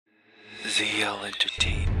ZL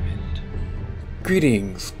Entertainment.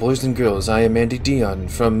 Greetings, boys and girls. I am Andy Dion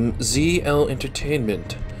from ZL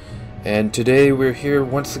Entertainment, and today we're here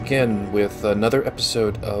once again with another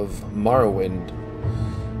episode of Morrowind.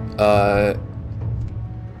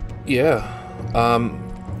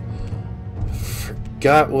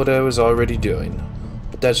 Forgot what I was already doing,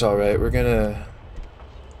 but that's alright. We're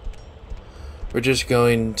just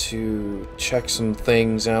going to check some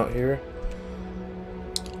things out here.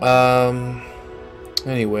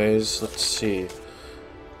 Anyways, let's see.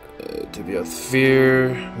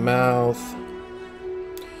 Fear, mouth.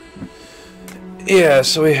 Yeah,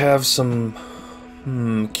 so we have some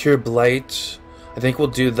cure blight. I think we'll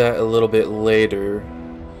do that a little bit later.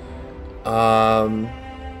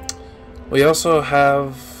 We also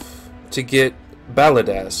have to get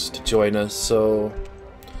Baladas to join us, so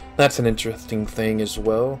that's an interesting thing as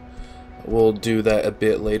well. We'll do that a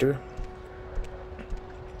bit later.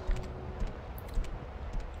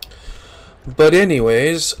 But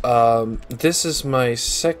anyways, this is my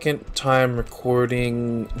second time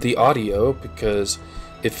recording the audio because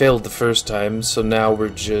it failed the first time, so now we're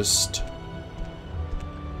just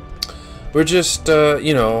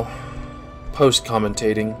you know,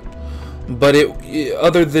 post-commentating. But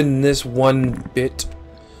other than this one bit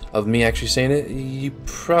of me actually saying it, you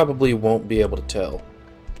probably won't be able to tell,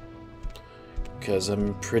 because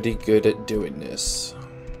I'm pretty good at doing this.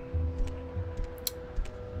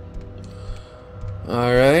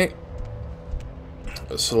 Alright,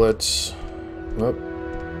 so let's,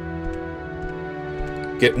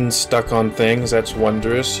 getting stuck on things, that's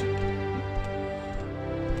wondrous.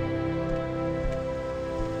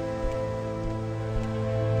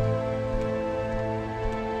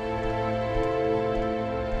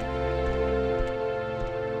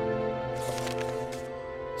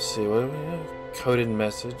 Let's see, what do we have? Coded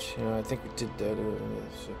message, you know, I think we did that.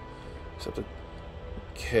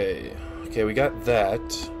 Okay, we got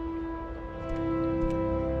that.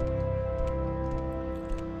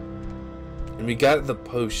 And we got the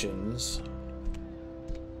potions.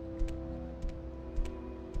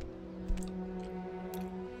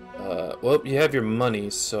 Well, you have your money,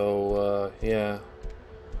 so, yeah.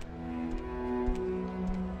 I'm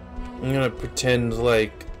gonna pretend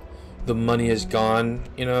like the money is gone,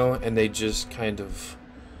 you know, and they just kind of...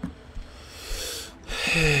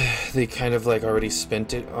 they kind of like already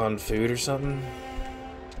spent it on food or something.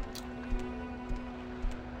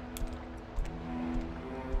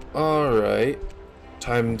 Alright,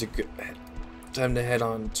 time to head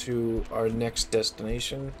on to our next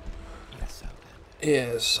destination.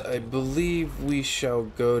 Yes, I believe we shall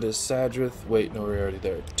go to Sadrith. Wait, no, we're already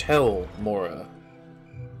there. Tell Mora.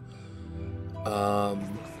 A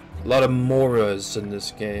lot of Moras in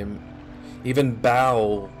this game. Even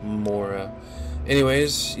Bow Mora.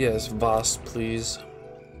 Anyways, yes, Voss, please.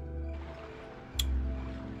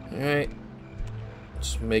 Alright.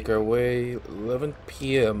 Let's make our way. 11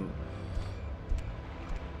 p.m.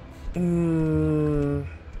 I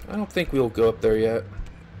don't think we'll go up there yet.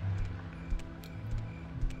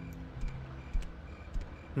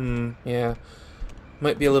 Yeah.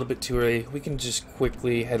 Might be a little bit too early. We can just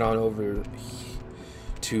quickly head on over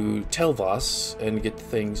to Telvos and get the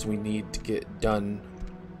things we need to get done.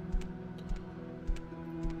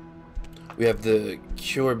 We have the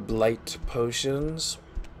Cure Blight potions,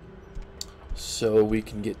 so we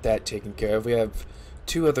can get that taken care of. We have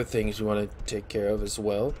two other things we want to take care of as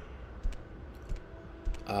well.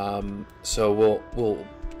 So we'll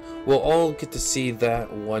all get to see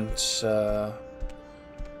that once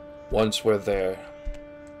we're there.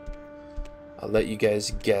 I'll let you guys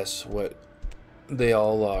guess what they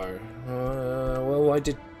all are. Well, I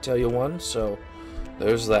did tell you one, so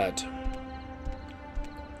there's that.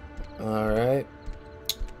 Alright.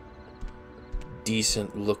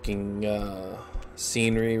 Decent looking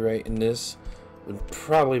scenery right in this. Would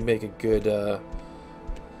probably make a good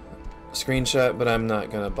screenshot, but I'm not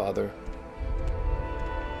gonna bother.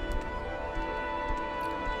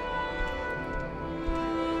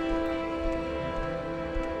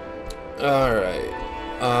 Alright.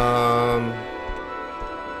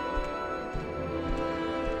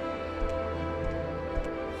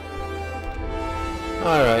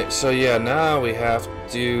 Alright, so yeah, now we have to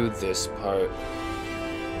do this part.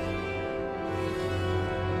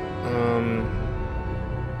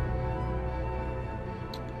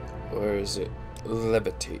 Where is it?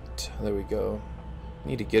 Levitate. There we go.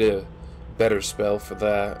 Need to get a better spell for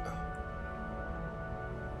that.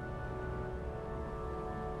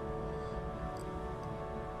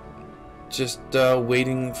 Just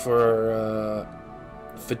waiting for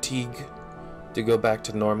fatigue to go back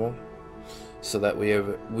to normal. so that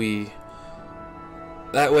we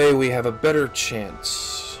That way we have a better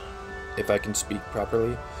chance, if I can speak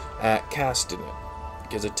properly, at casting it.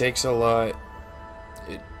 Because it takes a lot.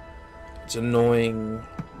 It's annoying.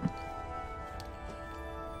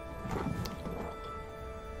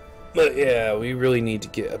 But yeah, we really need to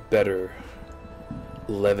get a better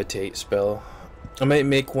levitate spell. I might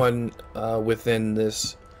make one within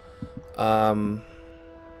this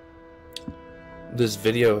this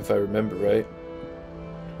video if I remember right.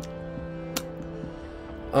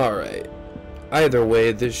 Alright. Either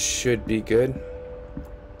way, this should be good.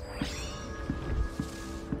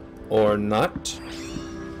 Or not.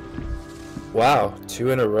 Wow,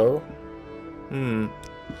 2 in a row?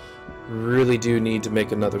 Really do need to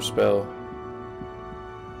make another spell.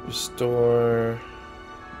 Restore.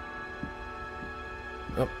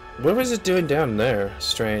 Oh, what was it doing down there?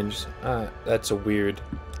 Strange. That's a weird.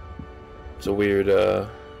 It's a weird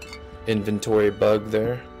inventory bug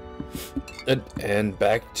there. And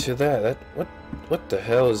back to that. What the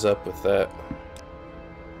hell is up with that?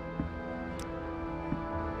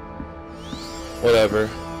 Whatever.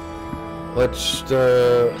 Let's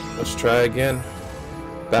try again.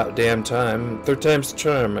 About damn time. Third time's the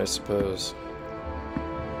charm, I suppose.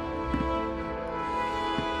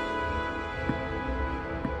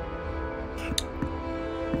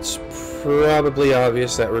 It's probably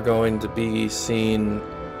obvious that we're going to be seeing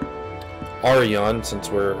Arion since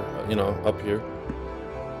we're, you know, up here.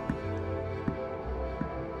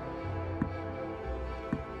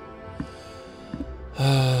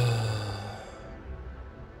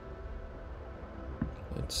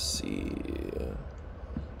 Let's see.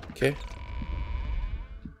 Okay.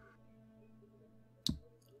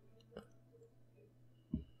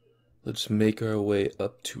 Let's make our way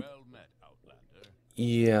up to. Well met, Outlander.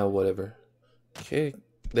 Yeah, whatever. Okay,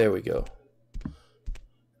 there we go.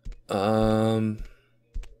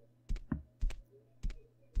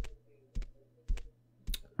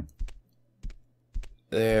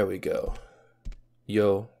 There we go.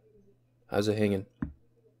 Yo, how's it hanging?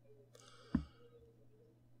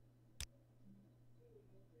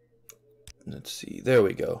 Let's see. There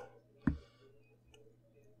we go.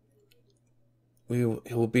 He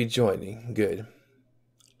will be joining. Good.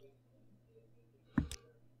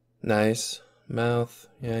 Nice. Mouth.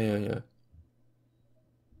 Yeah.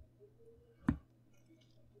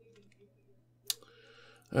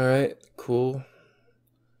 Alright, cool.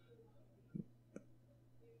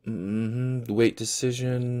 Weight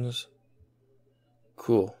decisions.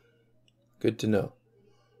 Cool. Good to know.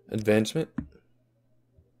 Advancement.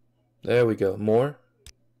 There we go. More.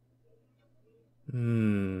 I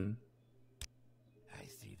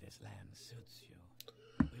see this land suits you.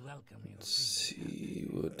 We welcome you. Let's see.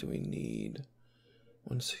 What do we need?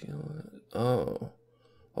 Once again. Oh,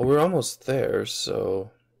 we're almost there. So,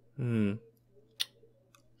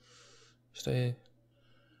 Stay.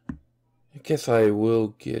 I guess I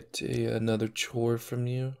will get another chore from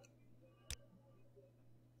you.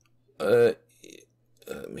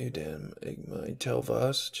 Maybe damn my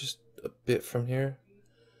Telvas, just a bit from here.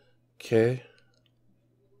 Okay.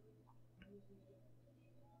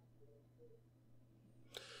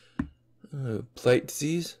 Blight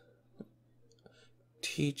disease.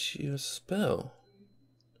 Teach you a spell.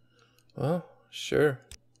 Well, sure.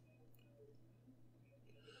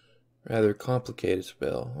 Rather complicated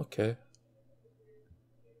spell. Okay.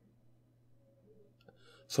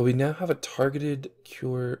 So we now have a targeted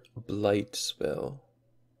cure blight spell.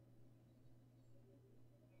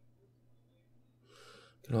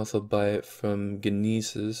 Can also buy it from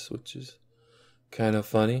Genesis, which is kind of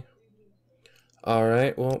funny.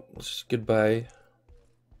 Alright, well, just goodbye.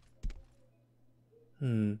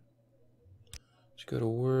 Let's go to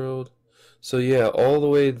world. So yeah, all the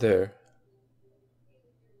way there.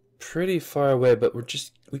 Pretty far away, but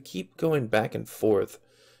we keep going back and forth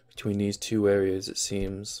between these two areas, it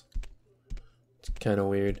seems. It's kind of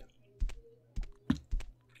weird.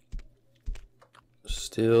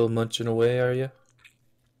 Still munching away, are you?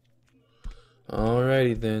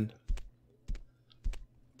 Alrighty then.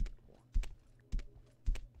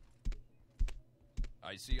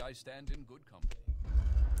 I see I stand in good company.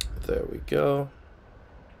 There we go.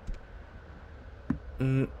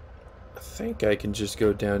 I think I can just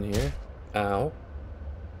go down here. Ow.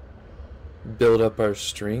 Build up our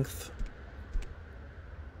strength.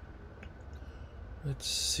 Let's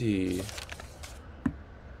see.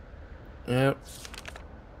 Yep.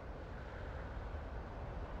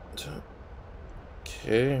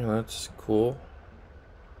 Okay, that's cool.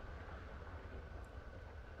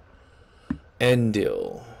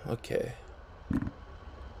 Endil. Okay.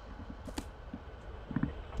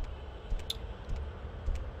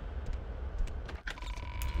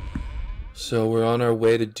 So we're on our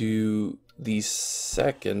way to do the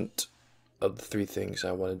second of the 3 things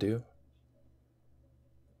I want to do.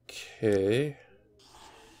 Okay.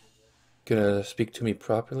 Gonna speak to me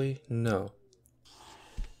properly? No.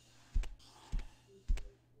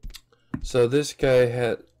 So this guy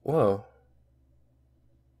had... Whoa.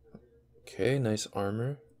 Okay, nice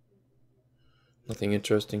armor. Nothing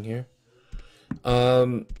interesting here.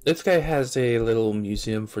 This guy has a little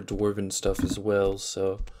museum for dwarven stuff as well,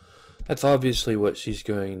 so that's obviously what she's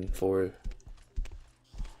going for.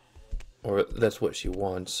 Or that's what she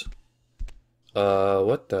wants.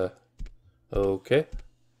 What the? Okay.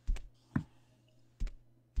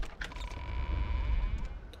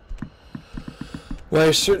 Well,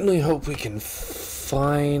 I certainly hope we can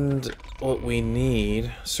find what we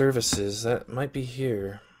need. Services, that might be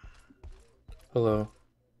here. Hello.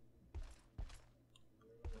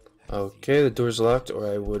 Okay, the door's locked, or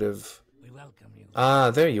I would have... We welcome you.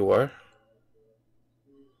 Ah, there you are.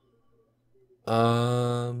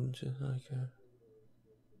 Just like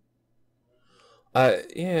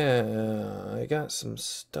yeah, I got some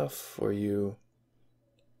stuff for you.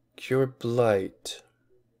 Cure blight.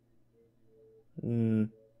 There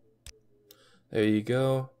you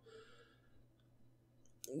go.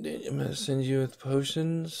 I'm gonna send you with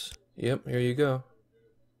potions. Yep, here you go.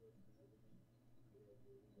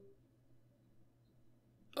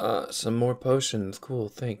 Some more potions. Cool,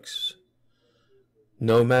 thanks.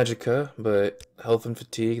 No magicka, but health and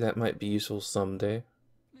fatigue, that might be useful someday.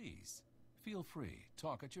 Please, feel free.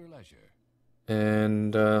 Talk at your leisure.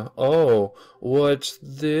 And, oh, what's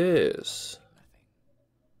this?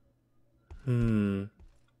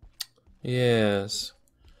 Yes.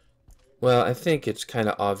 Well, I think it's kind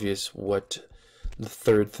of obvious what the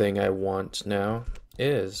third thing I want now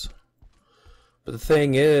is. But the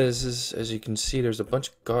thing is, as you can see, there's a bunch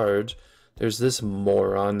of guards. There's this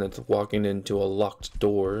moron that's walking into a locked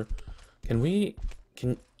door. Can we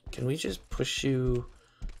just push you?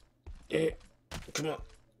 Come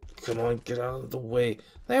on, get out of the way.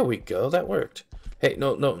 There we go, that worked. Hey,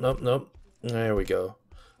 no. There we go.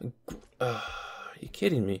 Are you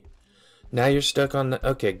kidding me? Now you're stuck on the...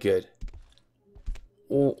 Okay, good.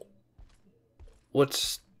 Well,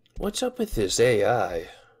 what's up with this AI?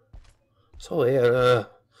 So, the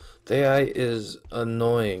AI is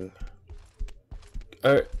annoying.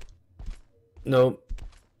 No,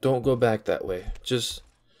 don't go back that way. Just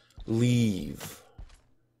leave.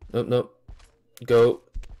 Nope. Go.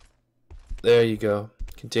 There you go.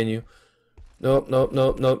 Continue. Nope.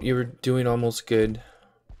 You were doing almost good.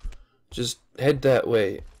 Just head that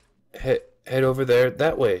way. Head over there.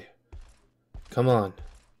 That way. Come on.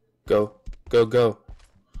 Go.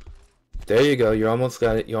 There you go. You almost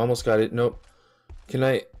got it. Nope.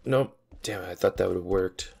 Nope. Damn it. I thought that would have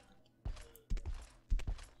worked.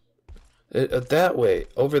 That way.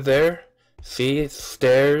 Over there. See?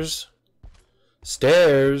 Stairs.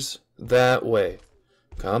 That way.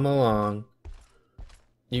 Come along.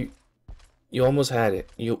 You almost had it.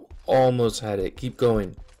 Keep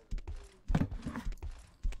going.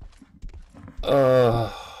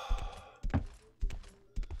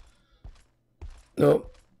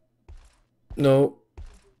 Nope.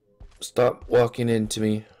 Stop walking into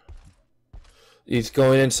me. He's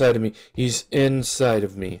going inside of me. He's inside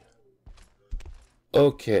of me.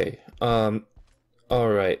 Okay.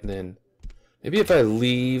 Alright then. Maybe if I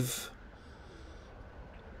leave...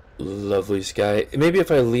 Lovely sky. Maybe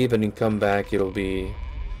if I leave and then come back, it'll be...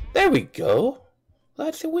 There we go!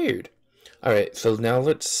 That's weird. Alright, so now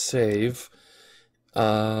let's save.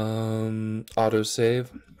 Autosave.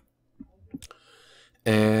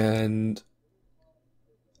 And...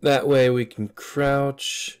 that way we can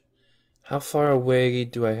crouch. How far away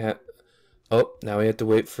do I have... Oh, now we have to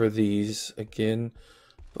wait for these again.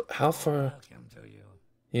 But how far... Welcome to you.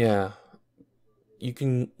 Yeah. You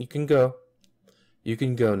can go. You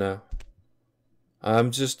can go now.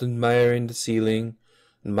 I'm just admiring the ceiling,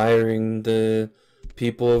 admiring the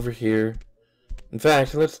people over here. In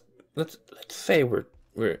fact, let's say we're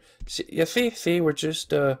we're we're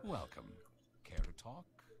just Welcome. Care to talk?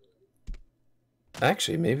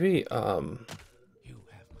 actually maybe You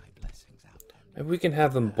have my blessings out there. maybe we can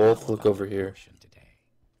have them both look over here. Potion today.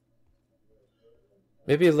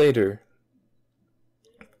 Maybe later.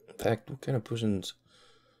 In fact, what kind of potions,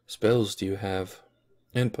 spells do you have?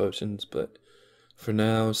 And potions, but for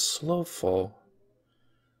now, slow fall.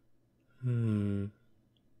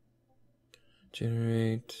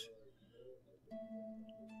 Generate.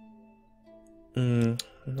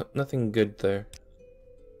 Nothing good there.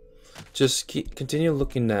 Just continue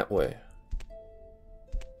looking that way.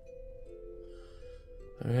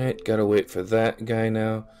 Alright, gotta wait for that guy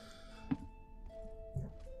now.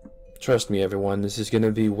 Trust me, everyone, this is going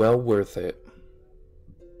to be well worth it.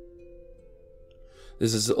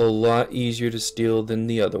 This is a lot easier to steal than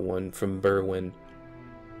the other one from Berwyn.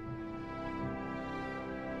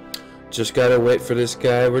 Just gotta wait for this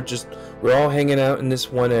guy. We're all hanging out in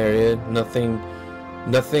this one area. Nothing,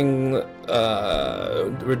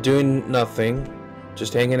 we're doing nothing.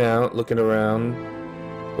 Just hanging out, looking around.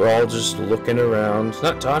 We're all just looking around,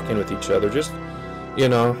 not talking with each other, just, you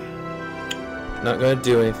know, not gonna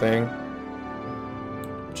do anything.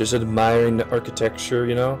 Just admiring the architecture,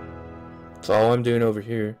 you know. That's all I'm doing over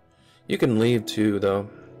here. You can leave too, though.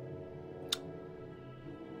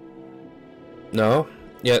 No?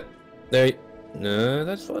 Yet. There. No,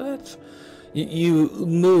 that's. You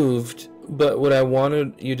moved, but what I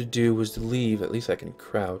wanted you to do was to leave. At least I can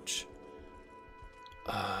crouch.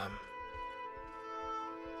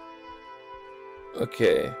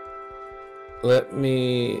 Okay. Let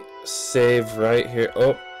me save right here.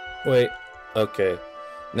 Oh, wait. Okay.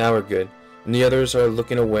 Now we're good. And the others are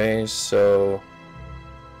looking away, so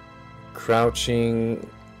crouching.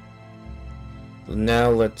 Now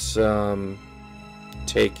let's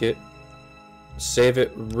take it. Save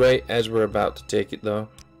it right as we're about to take it, though.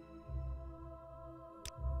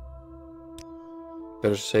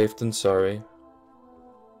 Better safe than sorry.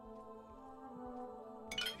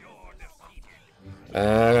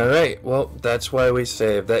 Alright, well, that's why we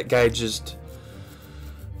saved. That guy just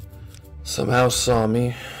somehow saw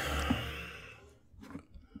me.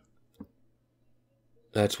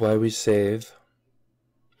 That's why we save.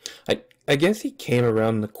 I guess he came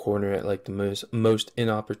around the corner at like the most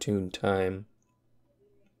inopportune time.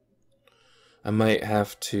 I might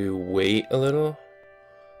have to wait a little.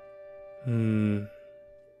 Yeah,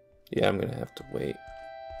 I'm gonna have to wait.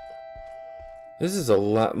 This is a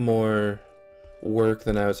lot more work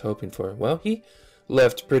than I was hoping for. Well, he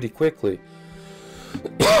left pretty quickly.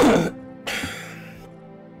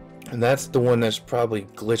 And that's the one that's probably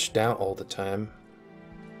glitched out all the time.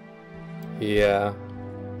 Yeah.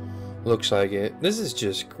 Looks like it. This is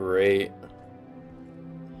just great.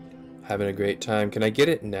 Having a great time. Can I get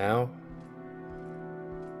it now?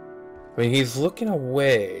 I mean, he's looking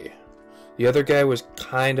away. The other guy was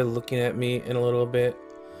kind of looking at me in a little bit.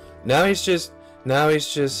 Now he's just,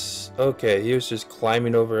 okay, he was just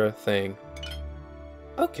climbing over a thing.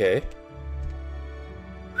 Okay.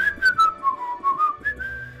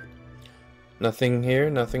 Nothing here,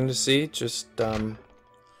 nothing to see, just,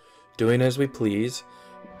 doing as we please.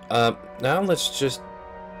 Now let's just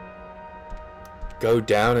go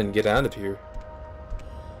down and get out of here.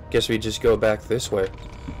 Guess we just go back this way.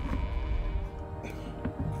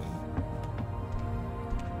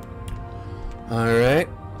 Alright.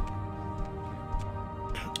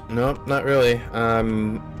 Nope, not really.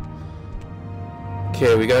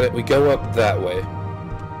 Okay, we got it. We go up that way.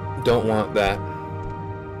 Don't want that.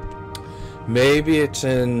 Maybe it's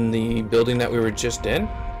in the building that we were just in?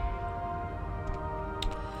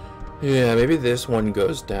 Yeah, maybe this one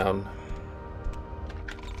goes down.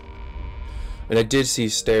 And I did see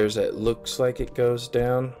stairs that looks like it goes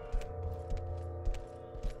down.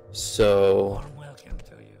 So, Warm welcome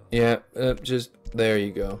to you. yeah, just there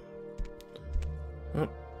you go. Oh,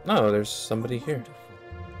 no, there's somebody here.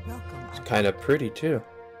 Welcome. It's kind of pretty too.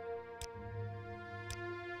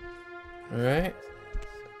 Alright.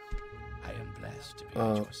 I am blessed to be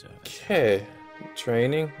at your service. Okay.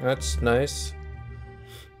 Training. That's nice.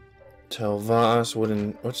 Telvas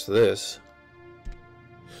wooden. What's this?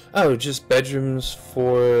 Oh, just bedrooms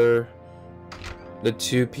for the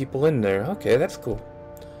two people in there. Okay, that's cool.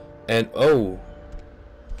 And oh.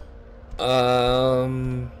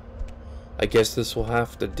 I guess this will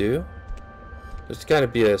have to do. There's got to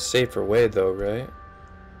be a safer way though, right?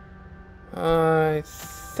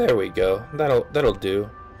 There we go. That'll do.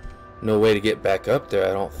 No way to get back up there,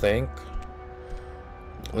 I don't think.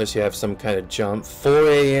 Unless you have some kind of jump. 4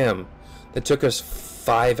 a.m. That took us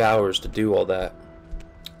 5 hours to do all that.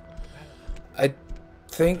 I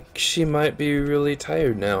think she might be really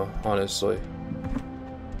tired now, honestly.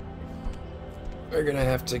 We're gonna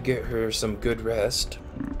have to get her some good rest.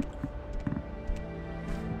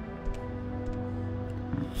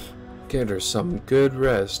 Get her some good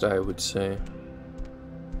rest, I would say.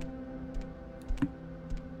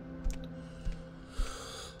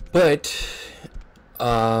 But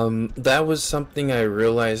that was something I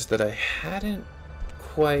realized that I hadn't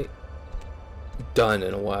quite done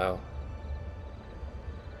in a while.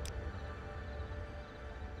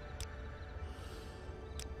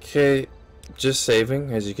 Okay, just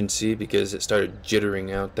saving, as you can see, because it started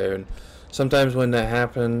jittering out there. And sometimes when that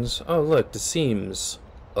happens, oh look, the seams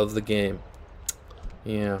of the game.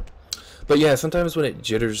 Yeah. But yeah, sometimes when it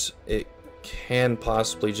jitters, it can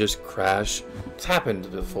possibly just crash. It's happened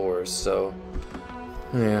before, so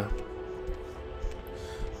yeah.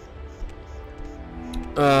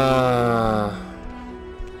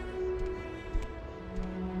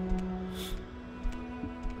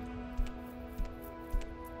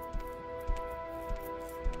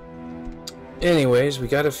 Anyways, we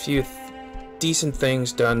got a few decent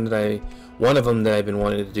things done that one of them that I've been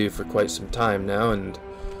wanting to do for quite some time now, and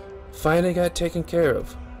finally got taken care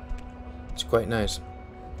of. It's quite nice.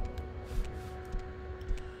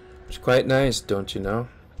 It's quite nice, don't you know?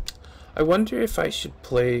 I wonder if I should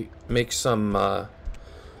make some,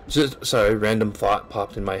 sorry, random thought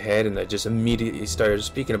popped in my head and I just immediately started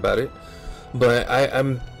speaking about it. But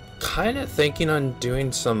I'm kind of thinking on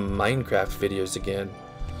doing some Minecraft videos again.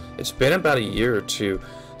 It's been about a year or two.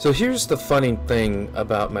 So here's the funny thing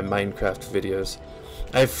about my Minecraft videos.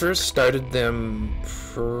 I first started them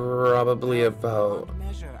probably about...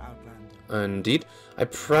 Indeed. I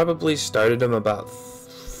probably started them about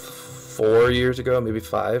 4 years ago, maybe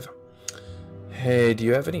 5. Hey, do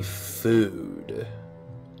you have any food?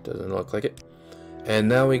 Doesn't look like it. And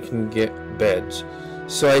now we can get beds.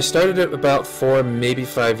 So I started it about 4, maybe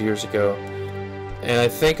 5 years ago. And I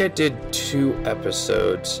think I did 2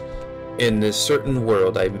 episodes in this certain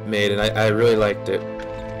world I made, and I really liked it.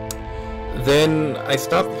 Then I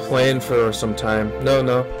stopped playing for some time.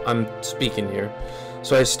 No, I'm speaking here.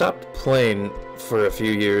 So I stopped playing for a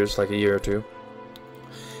few years, like a year or 2.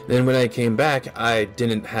 Then when I came back, I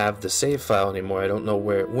didn't have the save file anymore. I don't know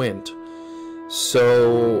where it went.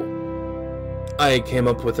 So I came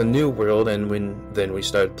up with a new world, and then we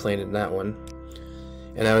started playing in that one.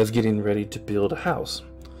 And I was getting ready to build a house.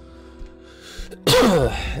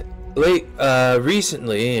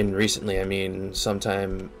 Recently I mean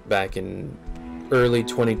sometime back in early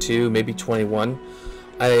 22, maybe 21,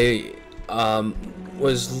 I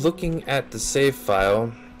was looking at the save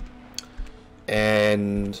file,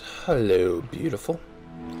 and hello, beautiful.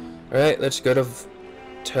 Alright, let's go to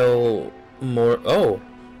tell more. Oh,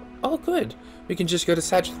 good. We can just go to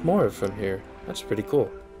Satch with more from here. That's pretty cool.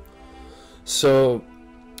 So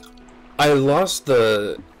I lost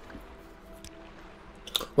the...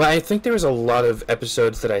 Well, I think there was a lot of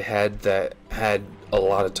episodes that I had that had a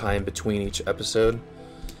lot of time between each episode.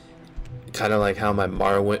 Kind of like how my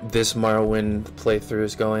this Morrowind playthrough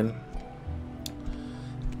is going.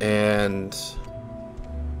 And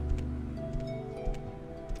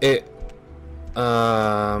it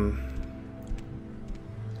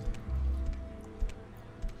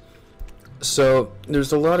so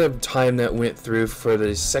there's a lot of time that went through for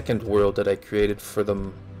the second world that I created for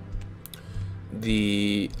the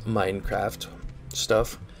Minecraft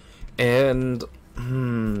stuff. And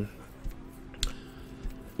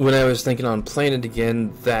when I was thinking on playing it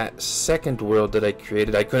again, that second world that I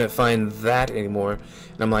created, I couldn't find that anymore.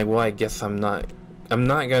 And I'm like, well, I guess I'm not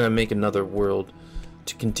gonna make another world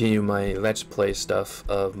to continue my Let's Play stuff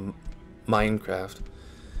of Minecraft.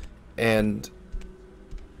 And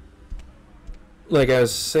like I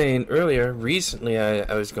was saying earlier, recently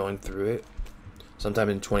I was going through it sometime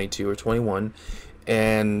in 22 or 21,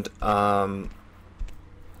 and I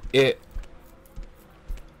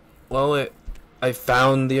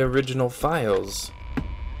found the original files.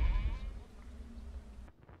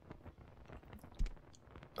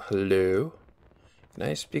 Hello? Can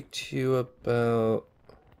I speak to you about...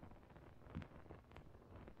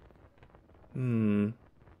 I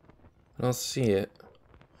don't see it.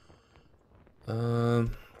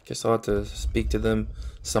 Guess I'll have to speak to them,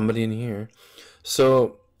 somebody in here.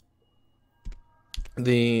 So,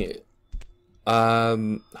 the,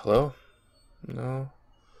 hello? No?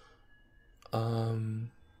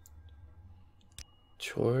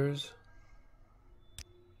 Chores?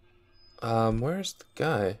 Where's the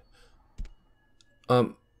guy?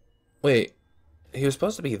 Wait, he was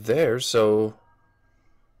supposed to be there, so...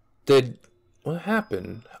 What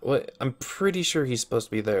happened? What? I'm pretty sure he's supposed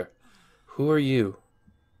to be there. Who are you?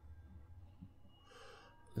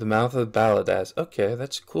 The mouth of the Balladas. Okay,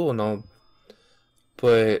 that's cool and all.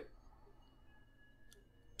 But...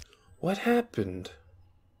 what happened?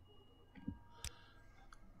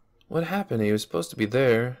 What happened? He was supposed to be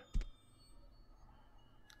there.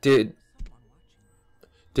 Did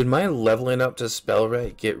my leveling up to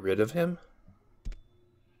Spellrite get rid of him?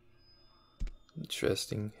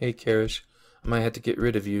 Interesting. Hey, Karish. I might have to get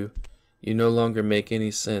rid of you. You no longer make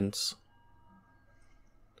any sense.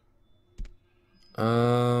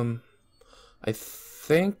 I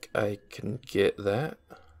think I can get that.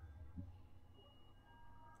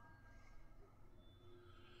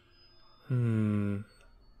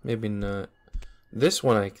 Maybe not. This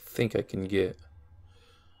one I think I can get.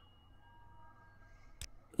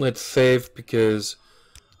 Let's save because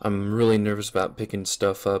I'm really nervous about picking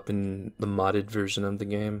stuff up in the modded version of the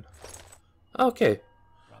game. Okay,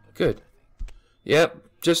 good. Yep,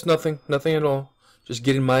 just nothing at all. Just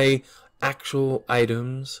getting my actual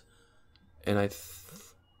items. And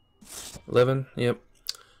 11, yep,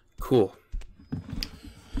 cool.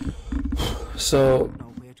 So,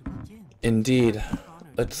 indeed,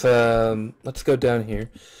 let's go down here.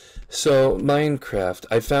 So, Minecraft,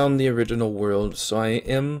 I found the original world, so I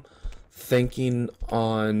am thinking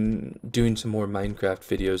on doing some more Minecraft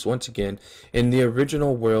videos once again in the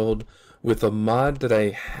original world with a mod that I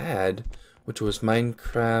had, which was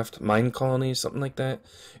Minecraft Mine Colonies, something like that.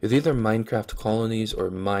 It's either Minecraft Colonies or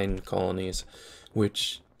Mine Colonies,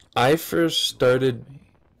 which I first started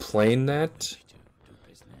playing that.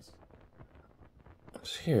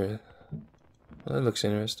 What's here? Well, that looks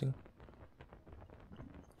interesting.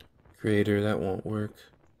 Creator, that won't work.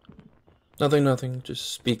 Nothing,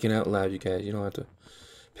 just speaking out loud, you guys. You don't have to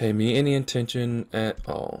pay me any attention at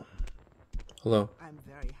all. Hello. I'm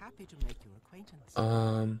very happy to make your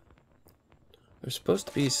acquaintance. There's supposed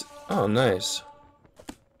to be oh, nice.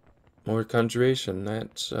 More conjuration.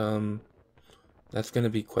 That's gonna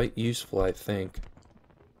be quite useful, I think.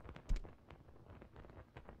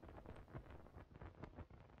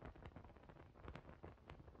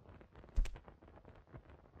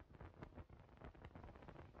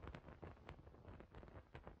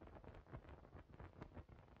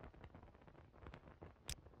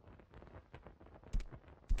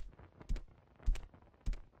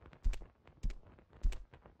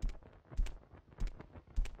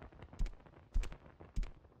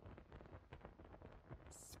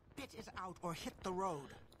 Spit it out or hit the road.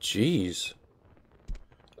 Jeez.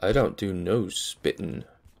 I don't do no spitting.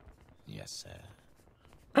 Yes, sir.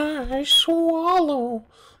 I swallow.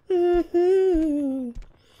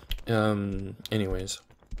 Anyways.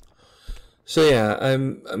 So yeah,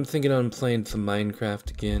 I'm thinking on playing some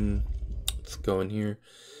Minecraft again. Let's go in here.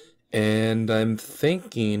 And I'm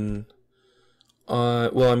thinking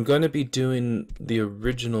well, I'm going to be doing the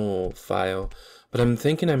original file, but I'm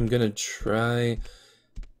thinking I'm going to try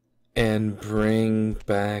and bring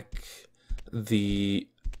back the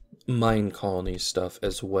mine colony stuff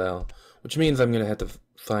as well, which means I'm going to have to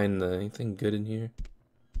find anything good in here.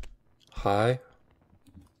 Hi?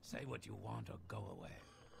 Say what you want or go away.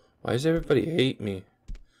 Why does everybody hate me?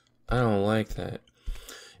 I don't like that.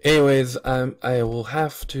 Anyways, I will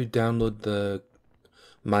have to download the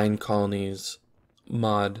Mine Colonies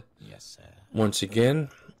mod Yes, sir. once again,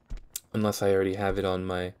 unless I already have it on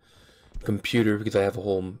my computer because I have a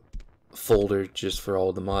whole folder just for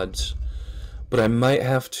all the mods. But I might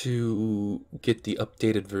have to get the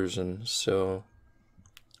updated version, so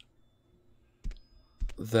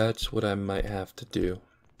that's what I might have to do.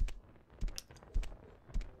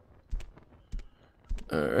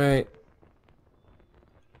 Alright.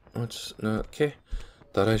 Okay.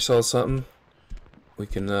 Thought I saw something. We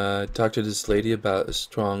can talk to this lady about the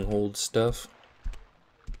stronghold stuff.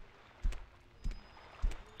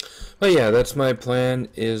 But yeah, that's my plan,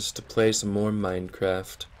 is to play some more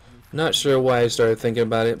Minecraft. Not sure why I started thinking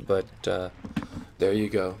about it, but there you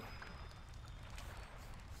go.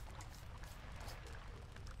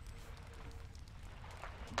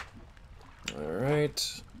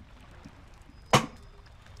 Alright.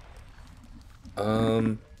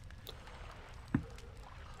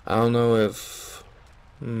 I don't know if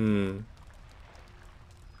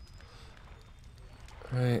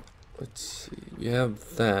Right, let's see. We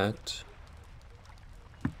have that.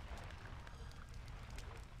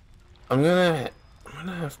 I'm gonna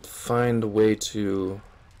have to find a way to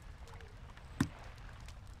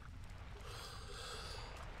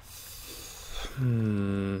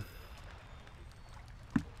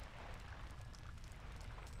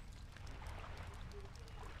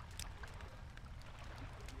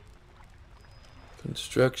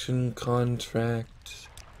construction contract.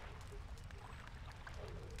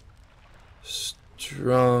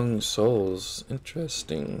 Strong souls.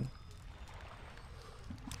 Interesting.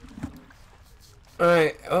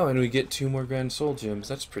 Alright. Oh, and we get 2 more grand soul gems.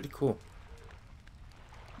 That's pretty cool.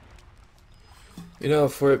 You know,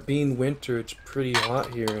 for it being winter, it's pretty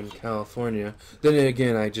hot here in California. Then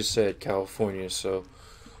again, I just said California, so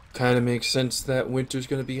kind of makes sense that winter's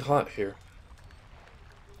going to be hot here.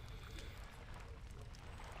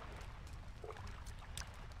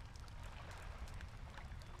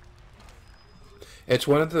 It's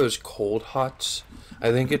one of those cold hots.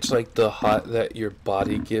 I think it's like the hot that your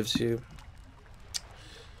body gives you.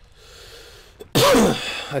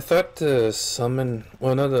 I thought to summon...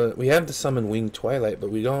 Well, no, we have to summon Winged Twilight, but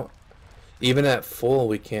we don't... Even at full,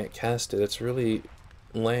 we can't cast it. It's really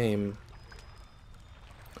lame.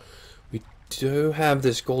 We do have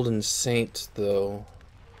this Golden Saint, though.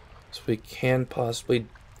 So we can possibly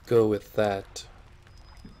go with that.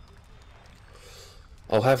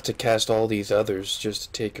 I'll have to cast all these others just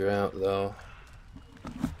to take her out, though.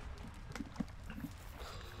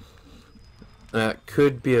 That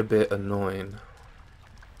could be a bit annoying.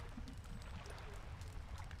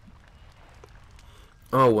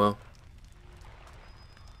 Oh well.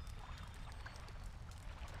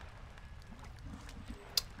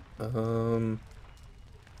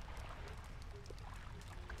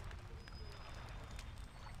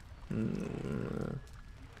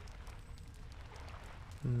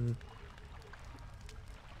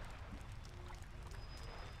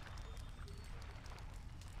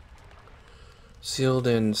 Sealed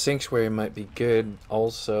in Sanctuary might be good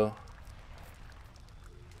also.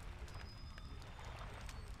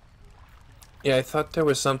 Yeah, I thought there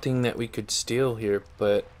was something that we could steal here,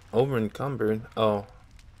 but over encumbered. Oh.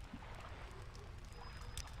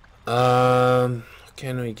 What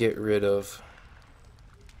can we get rid of?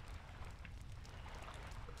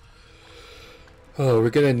 Oh,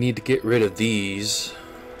 we're gonna need to get rid of these.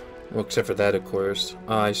 Well, except for that, of course.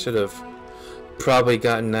 I should have probably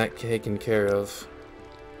gotten that taken care of.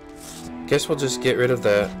 Guess we'll just get rid of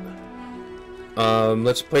that.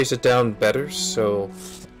 Let's place it down better, so...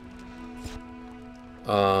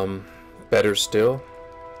 better still.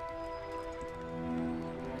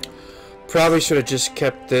 Probably should have just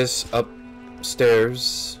kept this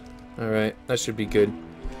upstairs. Alright, that should be good.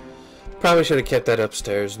 Probably should have kept that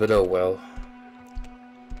upstairs, but oh well.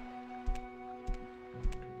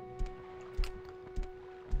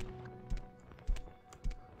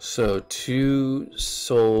 So, 2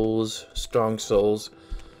 souls, strong souls.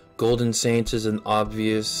 Golden Saints is an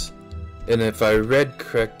obvious. And if I read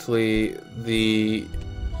correctly, the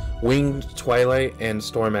Winged Twilight and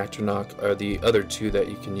Storm Atronach are the other 2 that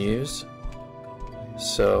you can use.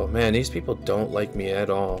 So, man, these people don't like me at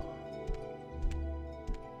all.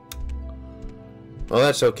 Well,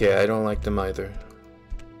 that's okay. I don't like them either.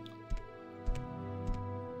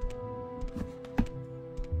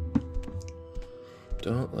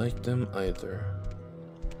 Don't like them either.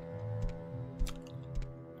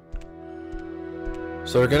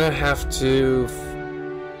 So we're gonna have to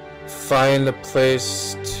find a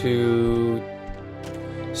place to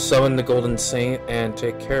summon the Golden Saint and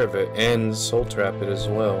take care of it, and soul trap it as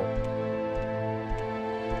well.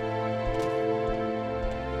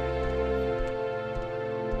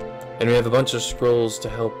 And we have a bunch of scrolls to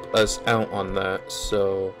help us out on that,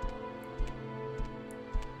 so...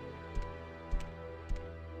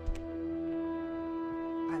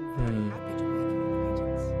 I'm very happy to make your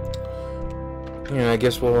acquaintance. Yeah, I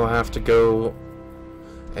guess we'll have to go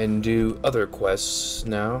and do other quests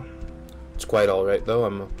now. It's quite alright though,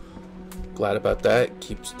 I'm glad about that. It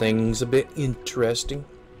keeps things a bit interesting.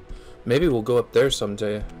 Maybe we'll go up there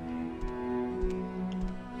someday.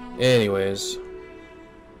 Anyways.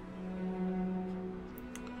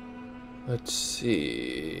 Let's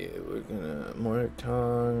see. We're gonna... more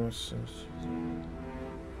tongues.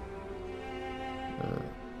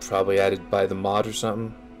 Probably added by the mod or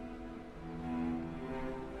something.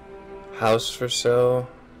 House for sale.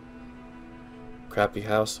 Crappy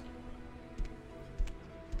house.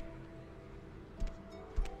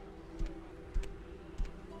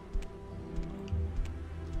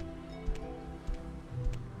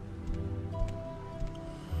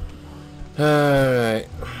 Alright.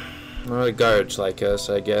 Well, the guards like us,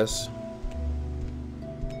 I guess.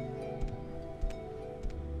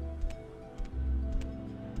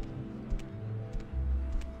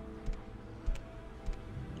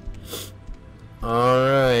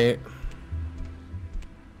 Alright.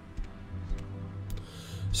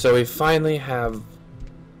 So we finally have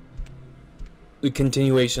the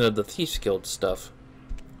continuation of the Thieves Guild stuff.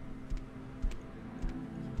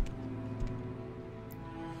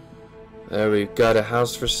 There we've got a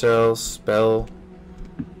house for sale, spell.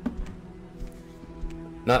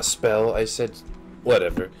 Not spell, I said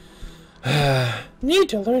whatever. Need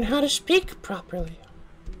to learn how to speak properly.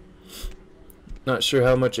 Not sure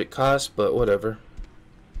how much it costs, but whatever.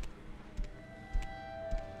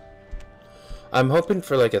 I'm hoping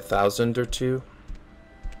for like 1,000 or 2.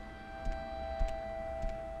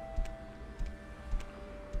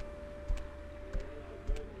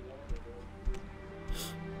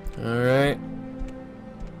 Alright.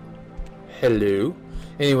 Hello.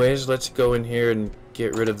 Anyways, let's go in here and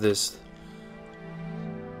get rid of this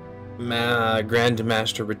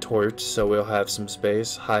Grandmaster retorts, so we'll have some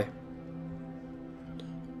space. Hi.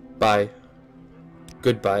 Bye.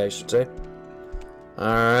 Goodbye, I should say.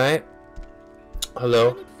 Alright.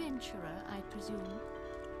 Hello. An adventurer, I presume.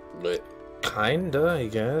 Kinda, I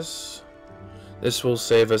guess. This will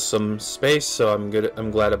save us some space, so I'm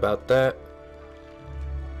glad about that.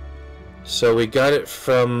 So we got it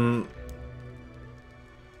from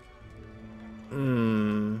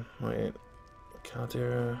wait.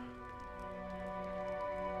 Caldera.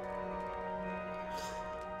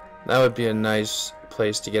 That would be a nice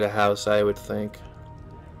place to get a house, I would think.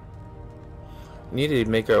 We need to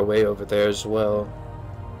make our way over there as well.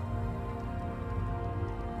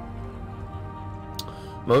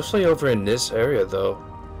 Mostly over in this area, though.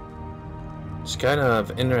 It's kind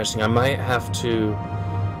of interesting. I might have to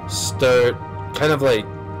start kind of like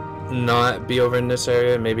not be over in this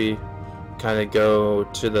area. Maybe kind of go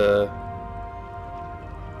to the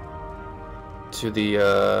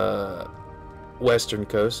western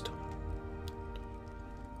coast.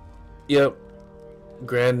 Yep.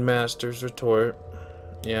 Grandmaster's retort.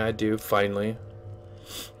 Yeah, I do, finally.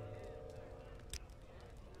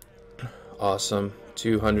 Awesome.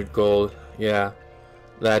 200 gold. Yeah,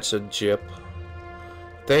 that's a jip.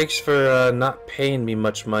 Thanks for not paying me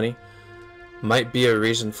much money. Might be a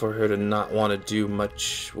reason for her to not want to do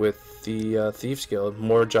much with the Thieves Guild.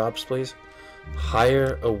 More jobs, please.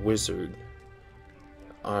 Hire a wizard.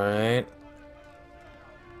 Alright.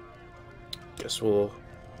 Guess we'll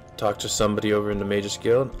talk to somebody over in the Mages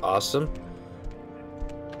Guild. Awesome.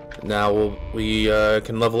 Now we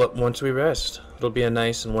can level up once we rest. It'll be a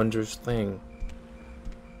nice and wondrous thing.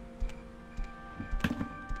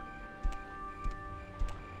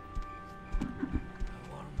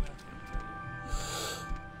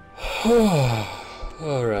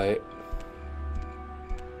 Alright.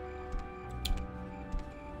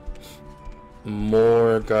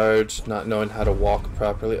 More guards not knowing how to walk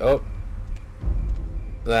properly. Oh.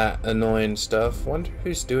 That annoying stuff. Wonder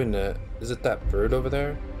who's doing that. Is it that bird over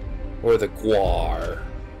there? Or the guar?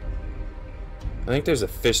 I think there's a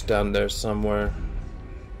fish down there somewhere.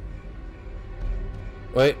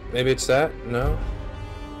 Wait, maybe it's that? No?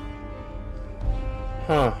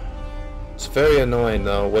 Huh. It's very annoying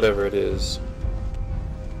though, whatever it is.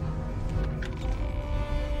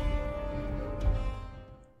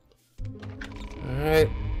 Alright.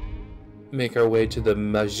 Make our way to the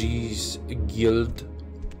Mages Guild.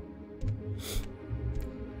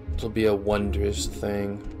 It'll be a wondrous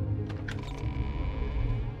thing.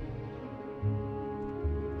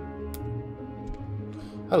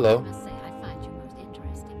 Hello. I must say, I find you most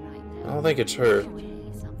interesting right now. I don't think it's her.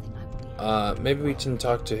 Anyway, something I believe. Maybe we can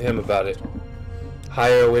talk to him about it.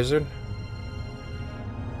 Hire a wizard?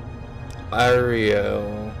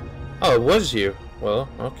 Ariel. Oh, it was you. Well,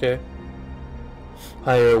 okay.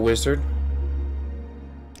 Hire a wizard.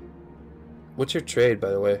 What's your trade,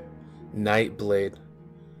 by the way? Nightblade.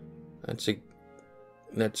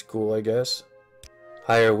 That's cool, I guess.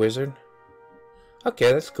 Hire a wizard.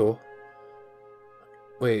 Okay, that's cool.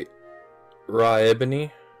 Wait, raw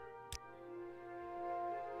ebony?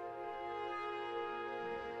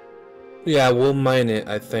 Yeah, we'll mine it,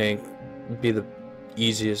 I think. Be the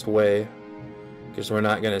easiest way. Because we're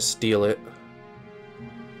not gonna steal it.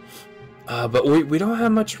 But we don't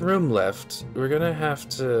have much room left. We're gonna have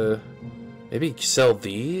to maybe sell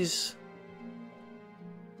these?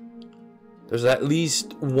 There's at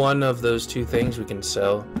least one of those two things we can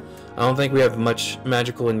sell. I don't think we have much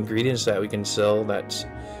magical ingredients that we can sell that's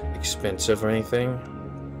expensive or anything.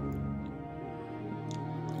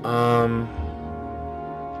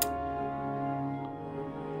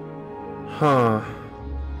 Huh.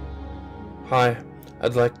 Hi.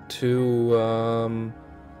 I'd like to,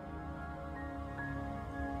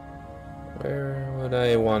 where would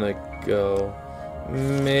I want to go?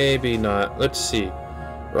 Maybe not. Let's see.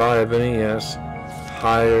 Raw ebony, yes.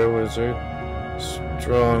 Hire wizard.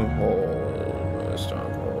 Stronghold.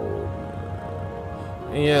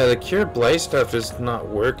 Yeah, the Cure Blight stuff is not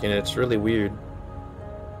working. It's really weird.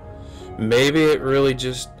 Maybe it really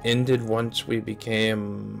just ended once we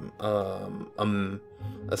became a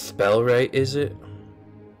spell, right? Is it?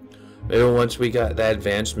 Maybe once we got that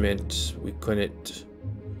advancement, we couldn't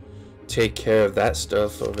take care of that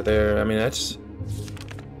stuff over there. I mean, that's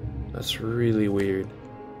really weird.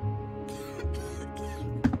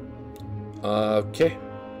 Okay.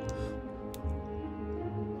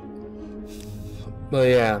 But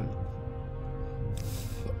yeah.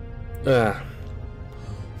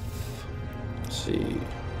 Let's see.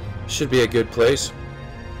 Should be a good place.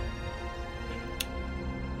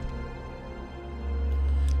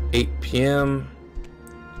 8 p.m.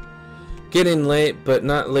 Getting late, but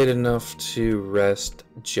not late enough to rest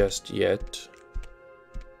just yet.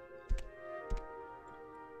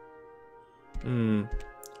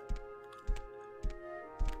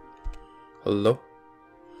 Hello?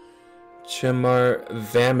 Chamar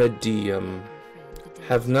Vamidium.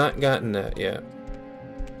 Have not gotten that yet.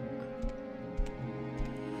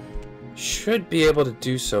 Should be able to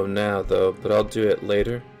do so now, though, but I'll do it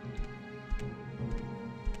later.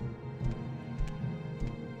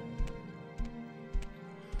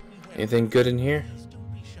 Anything good in here?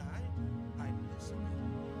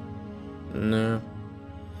 No.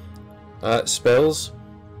 Spells?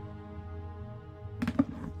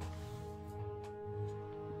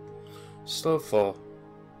 Slowfall.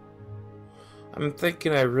 I'm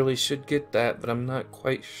thinking I really should get that, but I'm not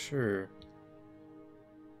quite sure.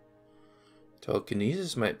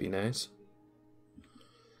 Telekinesis might be nice.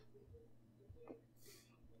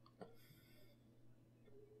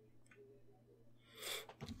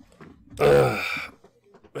 Ugh.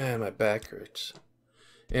 Man, my back hurts.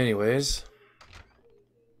 Anyways.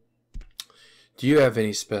 Do you have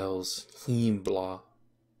any spells? Blah.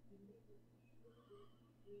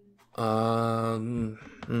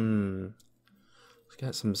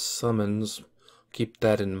 Got some summons. Keep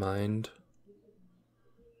that in mind.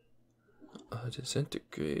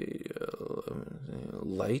 Disintegrate.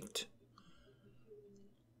 Light.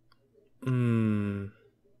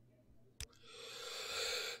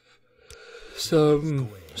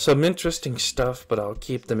 Some interesting stuff, but I'll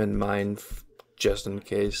keep them in mind just in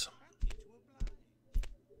case.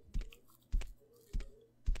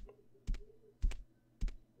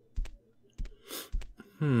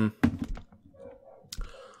 Hmm.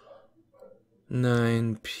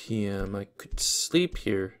 9 p.m. I could sleep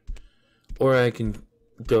here. Or I can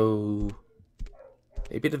go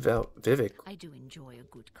maybe to Vivek. I do enjoy a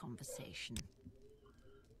good conversation.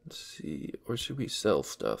 Let's see. Or should we sell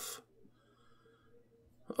stuff?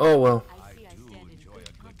 Oh well. I do enjoy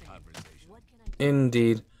a good conversation.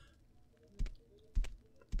 Indeed.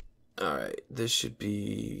 Alright, this should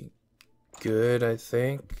be good, I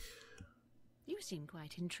think. You seem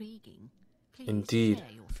quite intriguing. Please Indeed. share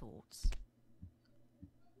your thoughts.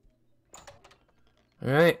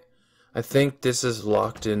 Alright. I think this is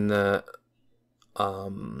locked in the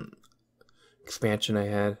expansion I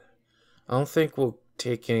had. I don't think we'll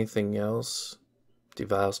take anything else. The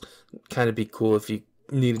vials. Kind of be cool if you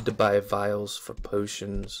needed to buy vials for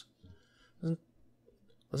potions.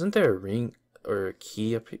 Wasn't there a ring or a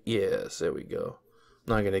key up here? Yes, there we go.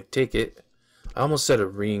 I'm not gonna take it. I almost said a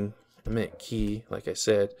ring. I meant key, like I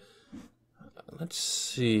said. Let's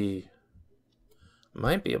see.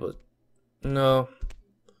 Might be able to... No.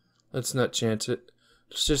 Let's not chance it.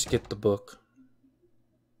 Let's just get the book.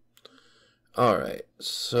 Alright,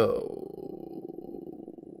 so...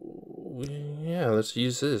 yeah, let's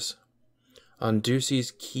use this. On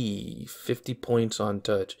Ducey's key, 50 points on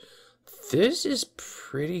touch. This is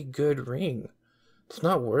pretty good ring. It's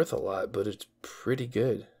not worth a lot, but it's pretty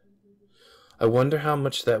good. I wonder how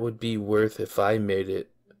much that would be worth if I made it.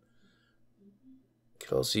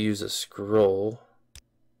 Could also use a scroll.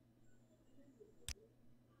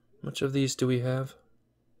 How much of these do we have?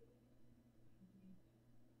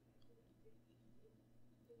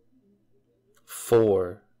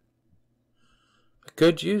 4. I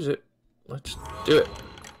could use it. Let's do it.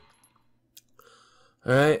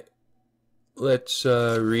 Alright. Let's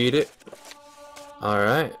read it.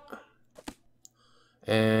 Alright.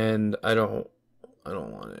 And I don't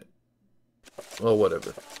want it. Well,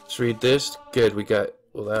 whatever. Let's read this. Good, we got...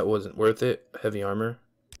 well, that wasn't worth it. Heavy armor.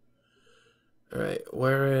 Alright,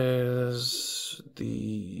 where is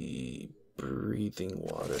the breathing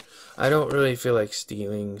water? I don't really feel like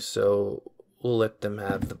stealing, so we'll let them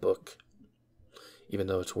have the book. Even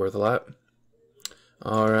though it's worth a lot.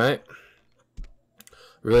 Alright.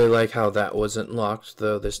 Really like how that wasn't locked,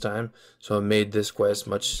 though, this time. So it made this quest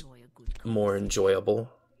much more enjoyable.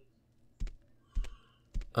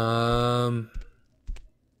 Hi.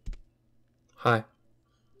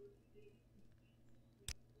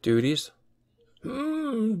 Duties?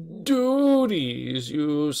 Duties,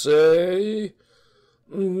 you say?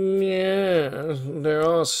 Yes, there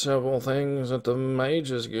are several things that the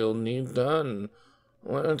Mages Guild need done.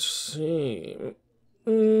 Let's see.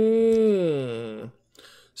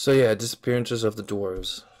 So yeah, disappearances of the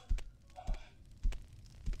dwarves.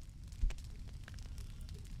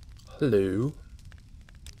 Hello.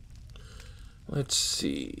 Let's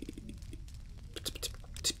see.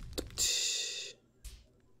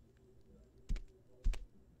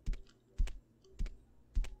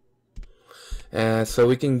 So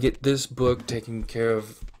we can get this book taken care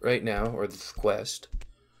of right now, or this quest.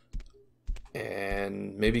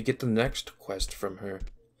 and maybe get the next quest from her.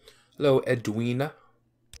 Hello, Edwina.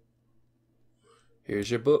 Here's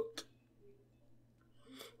your book.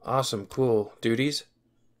 Awesome, cool. Duties.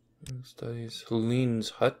 Studies.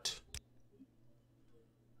 Helene's hut.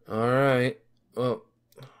 Alright. Well,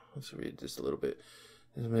 let's read this a little bit.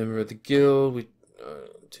 As a member of the guild, we...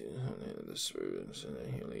 the servants in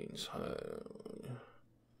Helene's hut.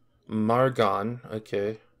 Margon.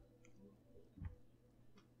 Okay.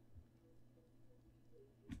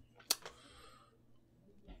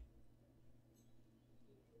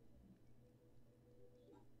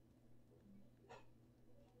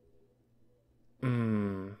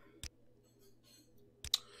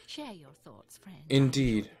 Share your thoughts, friend.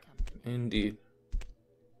 Indeed. Indeed.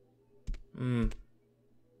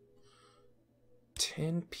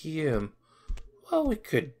 10 p.m. Well, we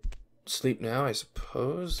could sleep now, I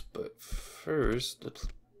suppose, but first, let's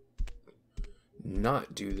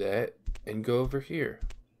not do that and go over here.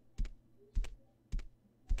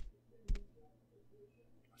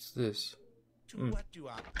 What's this? What do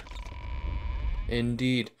I...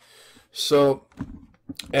 Indeed. So,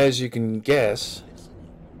 as you can guess,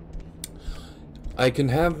 I can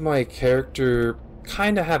have my character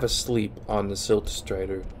kind of have a sleep on the Silt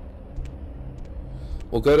Strider.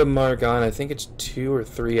 We'll go to Margon. I think it's 2 or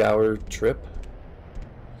 3 hour trip,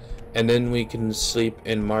 and then we can sleep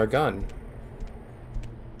in Margon.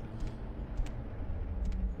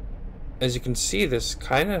 As you can see, this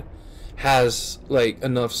kind of has like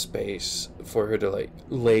enough space for her to like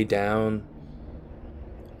lay down,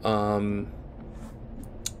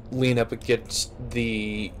 lean up against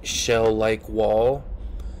the shell-like wall.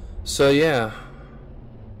 So yeah.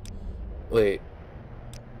 Wait.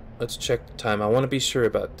 Let's check the time. I want to be sure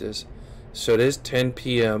about this. So it is 10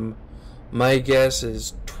 p.m. My guess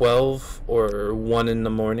is 12 or 1 in the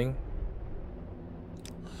morning.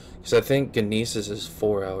 Because I think Ganesis is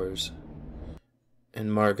 4 hours.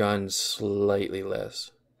 And Margon's slightly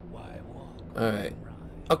less. Alright.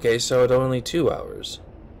 Okay, so it's only 2 hours.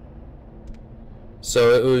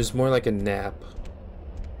 So it was more like a nap.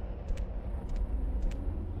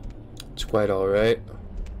 It's quite alright.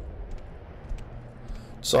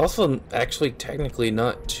 It's also actually technically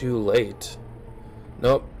not too late.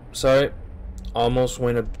 Nope, sorry. Almost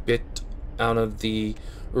went a bit out of the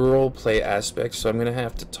roleplay aspect, so I'm gonna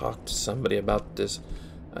have to talk to somebody about this.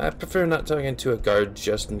 I prefer not talking to a guard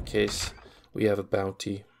just in case we have a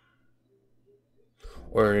bounty.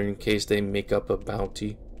 Or in case they make up a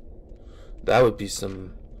bounty. That would be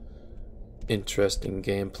some interesting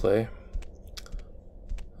gameplay.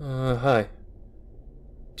 Hi.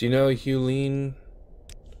 Do you know Helene?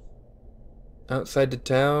 Outside the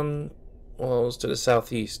town? Well, it's to the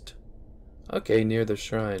southeast. Okay, near the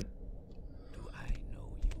shrine. Do I know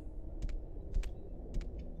you?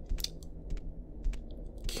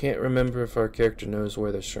 Can't remember if our character knows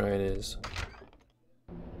where the shrine is.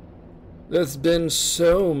 There's been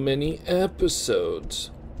so many episodes.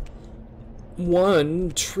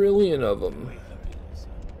 1 trillion of them.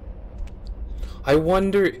 I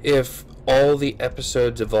wonder if all the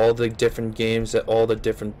episodes of all the different games that all the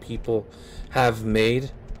different people have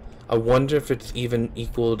made, I wonder if it's even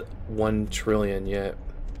equaled 1 trillion yet.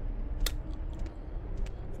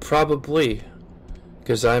 Probably,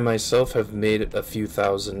 because I myself have made a few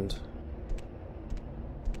thousand.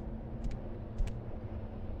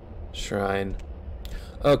 Shrine.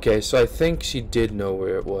 Okay, so I think she did know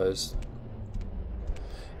where it was.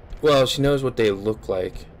 Well, she knows what they look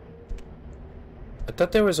like. I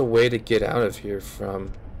thought there was a way to get out of here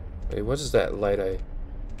from... Wait, what is that light?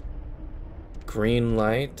 Green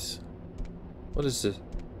light? What is this?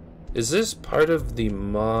 Is this part of the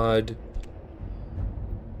mod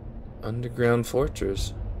Underground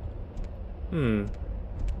Fortress? We'll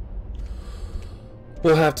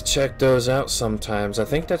have to check those out sometimes. I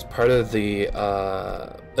think that's part of the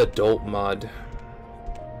adult mod.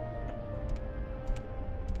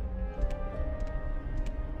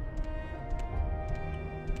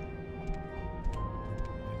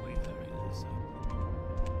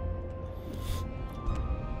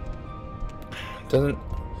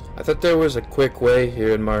 I thought there was a quick way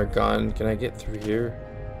here in Margon. Can I get through here?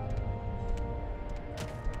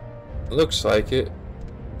 Looks like it.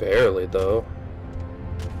 Barely, though.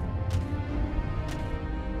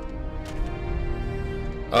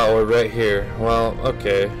 Oh, we're right here. Well,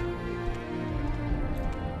 okay.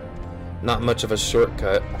 Not much of a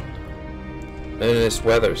shortcut. And this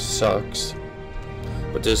weather sucks.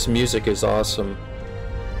 But this music is awesome.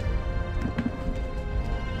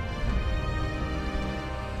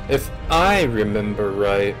 If I remember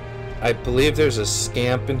right, I believe there's a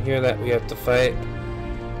scamp in here that we have to fight.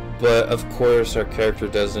 But of course our character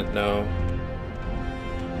doesn't know.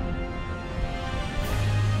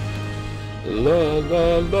 La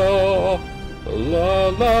la la, la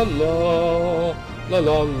la la, la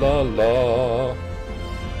la la la.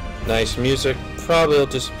 Nice music. Probably will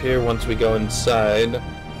disappear once we go inside.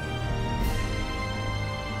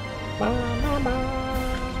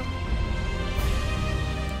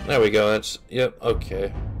 There we go. That's, yep,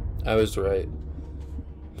 okay. I was right.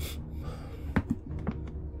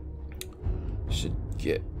 Should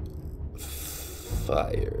get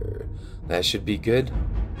fire. That should be good.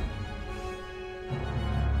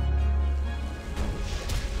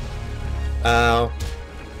 Ow.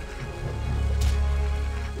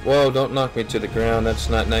 Whoa, don't knock me to the ground. That's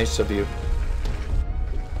not nice of you.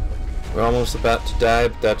 We're almost about to die,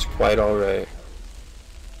 but that's quite alright.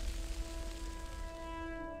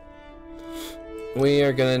 We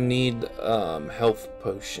are gonna need health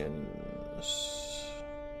potions.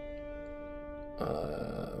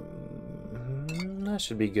 That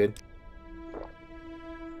should be good.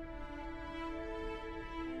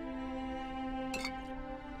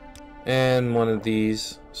 And one of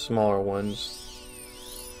these smaller ones.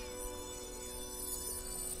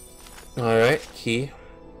 Alright, key.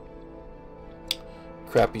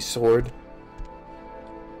 Crappy sword.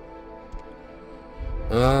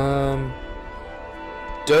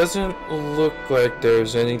 Doesn't look like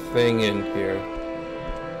there's anything in here.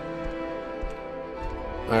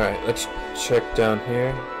 Alright, let's check down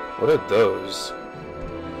here. What are those?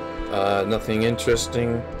 Nothing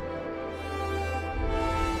interesting.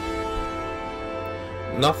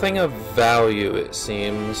 Nothing of value, it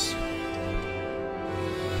seems.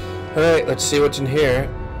 Alright, let's see what's in here.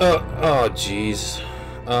 Oh, jeez.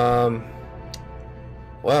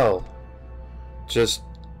 Well, just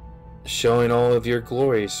showing all of your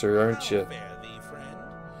glory, sir, aren't you?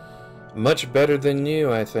 Much better than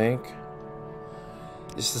you, I think.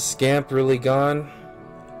 Is the scamp really gone?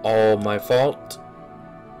 All my fault?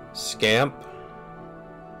 Scamp?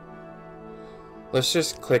 Let's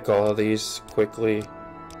just click all of these quickly.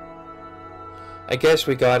 I guess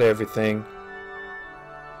we got everything.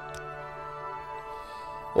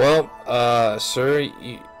 Well, sir,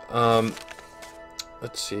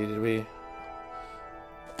 let's see, did we...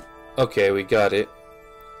 Okay, we got it.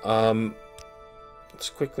 Let's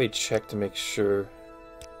quickly check to make sure.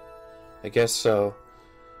 I guess so.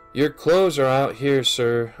 Your clothes are out here,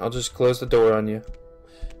 sir. I'll just close the door on you.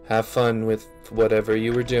 Have fun with whatever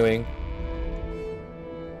you were doing.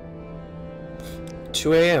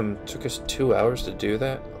 2 a.m. Took us 2 hours to do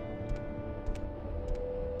that.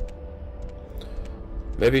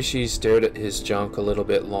 Maybe she stared at his junk a little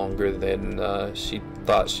bit longer than she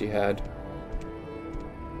thought she had.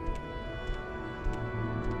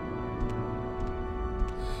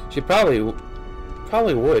 She probably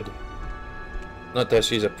would. Not that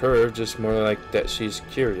she's a perv, just more like that she's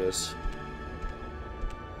curious.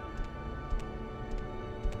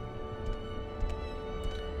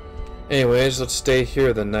 Anyways, let's stay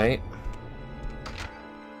here the night.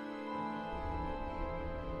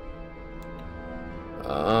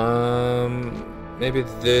 Maybe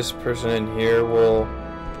this person in here will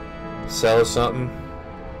sell something.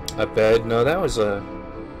 A bed? No, that was a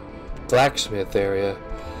blacksmith area.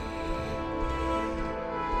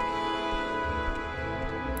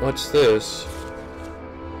 What's this?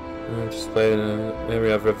 Displayed in a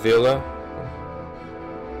memory of a villa.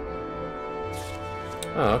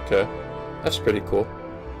 Oh, okay. That's pretty cool.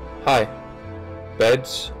 Hi.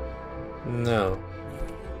 Beds? No.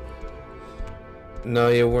 No,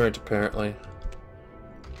 you weren't, apparently.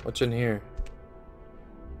 What's in here?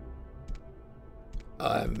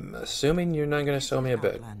 I'm assuming you're not gonna sell me a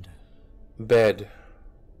bed. Bed.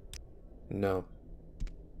 No.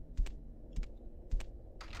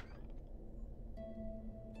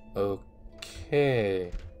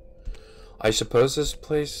 Okay. I suppose this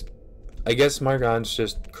place... I guess Margon's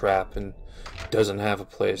just crap and doesn't have a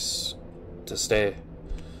place to stay.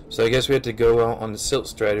 So I guess we have to go out on the Silt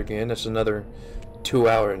Strider again. That's another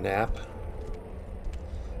 2-hour nap.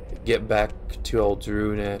 Get back to old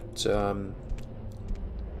Droon at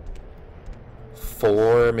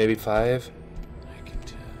 4, maybe 5. I can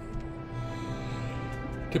tell.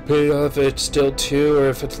 Depending on if it's still 2 or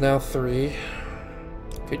if it's now 3.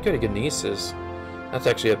 Could go to Ganesis. That's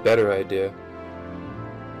actually a better idea.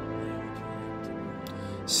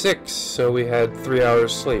 6, so we had 3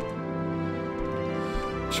 hours sleep.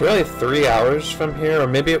 It's really 3 hours from here, or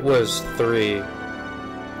maybe it was 3.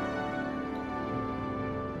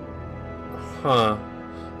 Huh.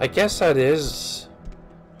 I guess that is...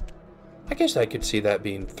 I guess I could see that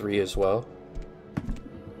being 3 as well.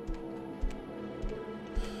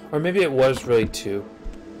 Or maybe it was really 2.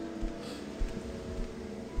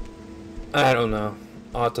 I don't know.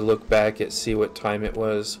 I'll have to look back and see what time it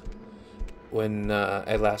was when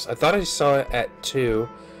I last... I thought I saw it at 2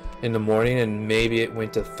 in the morning, and maybe it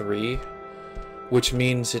went to 3, which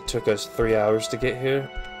means it took us 3 hours to get here.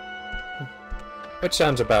 Which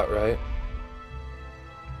sounds about right.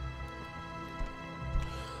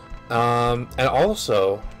 And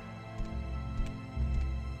also,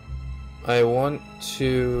 I want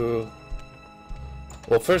to...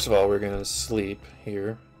 Well, first of all, we're gonna sleep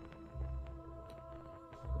here.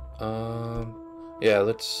 Yeah,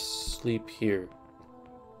 let's sleep here.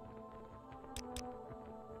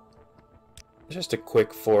 Just a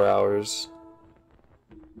quick 4 hours.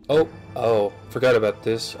 Oh, forgot about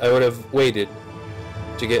this. I would have waited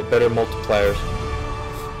to get better multipliers.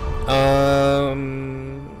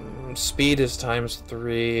 Speed is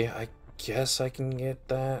 ×3. I guess I can get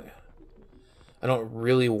that. I don't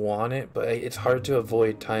really want it, but it's hard to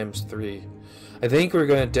avoid ×3. I think we're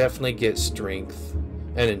gonna definitely get strength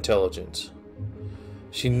and intelligence.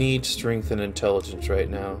 She needs strength and intelligence right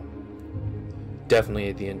now.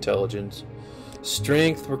 Definitely the intelligence.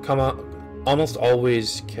 Strength, we're almost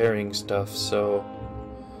always carrying stuff, so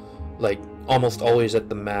like almost always at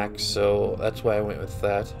the max, so that's why I went with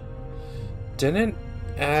that. Didn't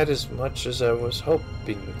add as much as I was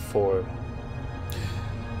hoping for.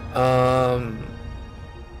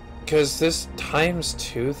 Because this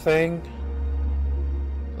 ×2 thing,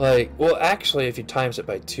 like, well, actually, if you times it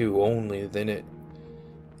by 2 only, then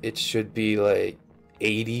it should be like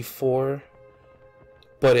 84.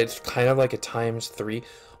 But it's kind of like a ×3.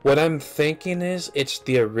 What I'm thinking is it's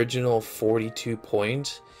the original 42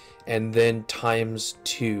 points, and then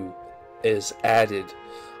 ×2 is added.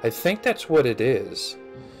 I think that's what it is.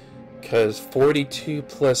 Because 42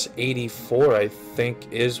 plus 84, I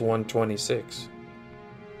think, is 126.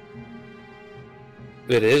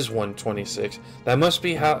 It is 126. That must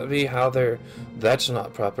be how they're... That's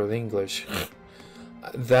not proper English.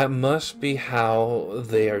 That must be how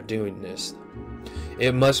they are doing this.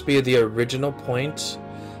 It must be the original points,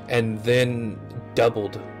 and then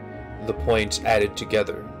doubled the points added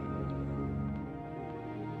together.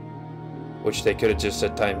 Which they could have just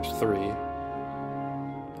said ×3.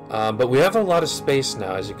 But we have a lot of space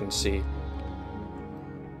now, as you can see.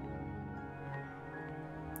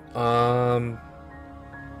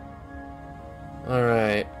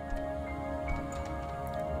 Alright.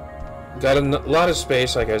 Got a lot of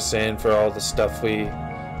space, like I was saying, for all the stuff we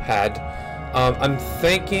had. I'm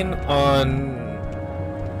thinking on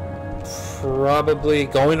probably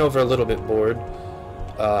going over a little bit bored.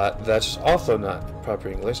 That's also not proper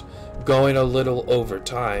English. Going a little over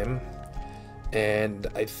time. And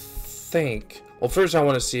I think... Well, first I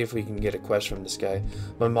want to see if we can get a quest from this guy.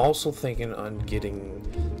 But I'm also thinking on getting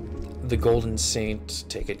the Golden Saint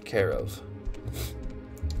taken care of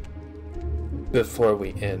before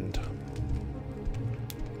we end.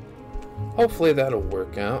 Hopefully that'll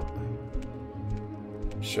work out.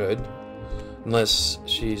 Should. Unless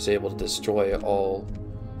she's able to destroy all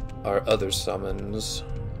our other summons.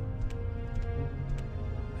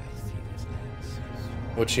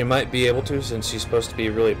 Which she might be able to, since she's supposed to be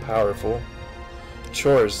really powerful.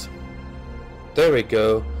 Chores. There we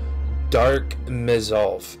go. Dark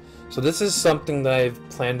Mizolf. So this is something that I've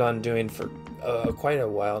planned on doing for quite a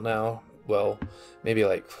while now. Well, maybe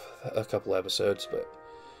like a couple episodes, but...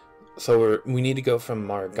 So we need to go from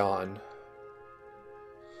Margon.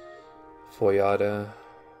 Foyada.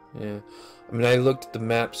 Yeah. I mean, I looked at the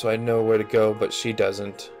map so I know where to go, but she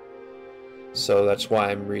doesn't. So that's why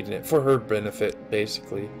I'm reading it. For her benefit,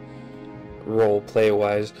 basically. Role-play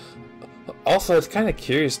wise. Also, it's kind of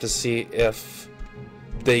curious to see if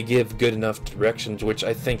they give good enough directions, which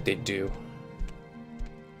I think they do.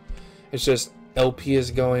 It's just, LP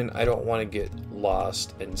is going, I don't want to get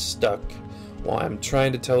lost and stuck while I'm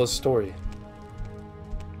trying to tell a story.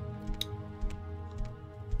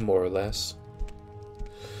 More or less.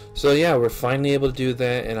 So yeah, we're finally able to do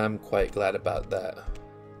that, and I'm quite glad about that.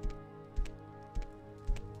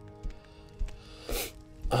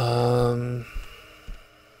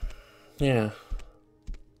 Yeah.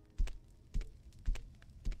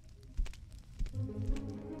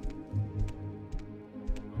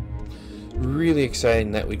 Really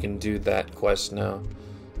exciting that we can do that quest now.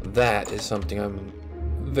 That is something I'm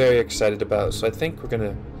very excited about, so I think we're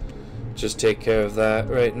gonna just take care of that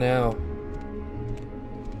right now.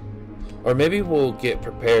 Or maybe we'll get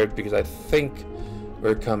prepared, because I think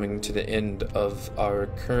we're coming to the end of our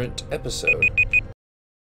current episode.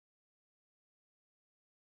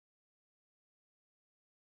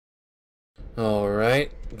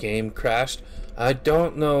 Alright, game crashed. I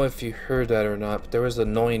don't know if you heard that or not, but there was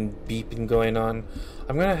annoying beeping going on.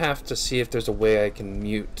 I'm gonna have to see if there's a way I can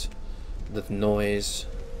mute the noise,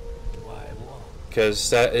 because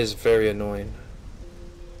that is very annoying.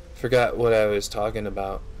 Forgot what I was talking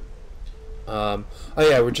about. Oh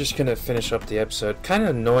yeah, we're just gonna finish up the episode. Kind of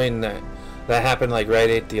annoying that that happened like right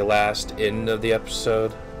at the last end of the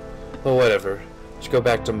episode. But whatever. Let's go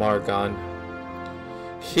back to Margon.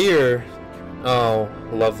 Here, oh,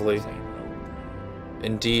 lovely.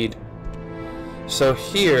 Indeed. So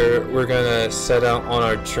here, we're gonna set out on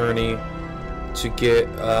our journey to get,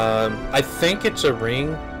 I think it's a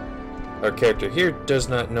ring. Our character here does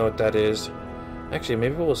not know what that is. Actually,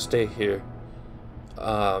 maybe we'll stay here.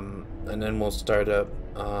 And then we'll start up,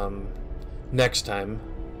 next time.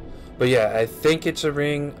 But yeah, I think it's a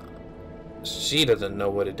ring. She doesn't know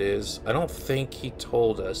what it is. I don't think he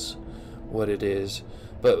told us what it is.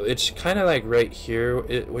 But it's kind of like right here,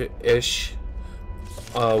 ish,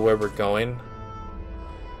 where we're going.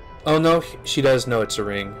 Oh no, she does know it's a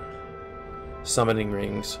ring. Summoning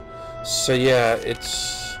rings. So yeah,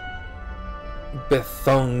 it's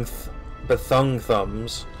Bethung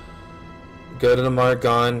Thumbs. Go to the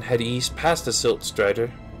Margon, head east past the Silt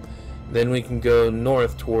Strider. Then we can go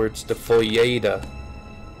north towards the Foyeda.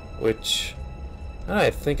 Which, now that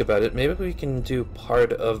I think about it, maybe we can do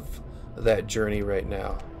part of that journey right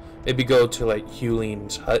now. Maybe go to like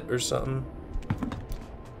Huline's hut or something.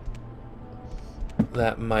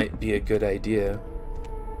 That might be a good idea.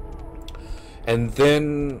 And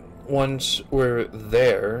then once we're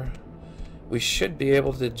there, we should be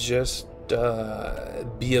able to just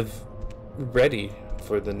be ready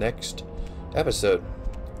for the next episode.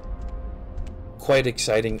 Quite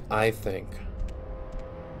exciting, I think.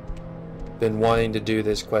 Been wanting to do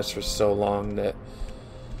this quest for so long that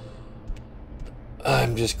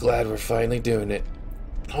I'm just glad we're finally doing it.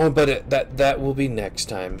 Oh, but that will be next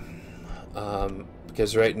time.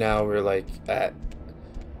 Because right now we're like at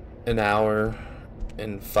an hour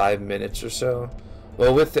and 5 minutes or so.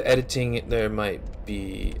 Well, with the editing, there might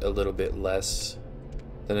be a little bit less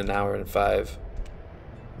than an hour and 5.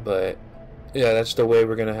 But yeah, that's the way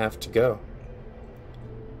we're gonna have to go.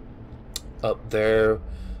 Up there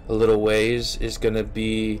a little ways is gonna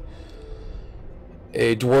be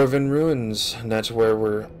a Dwarven Ruins, and that's where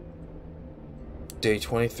we're day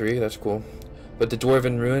 23. That's cool. But the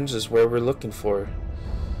Dwarven Ruins is where we're looking for.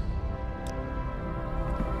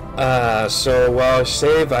 So while I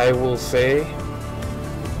save, I will say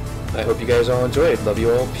I hope you guys all enjoyed. Love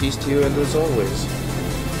you all. Peace to you, and as always,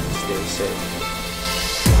 stay safe.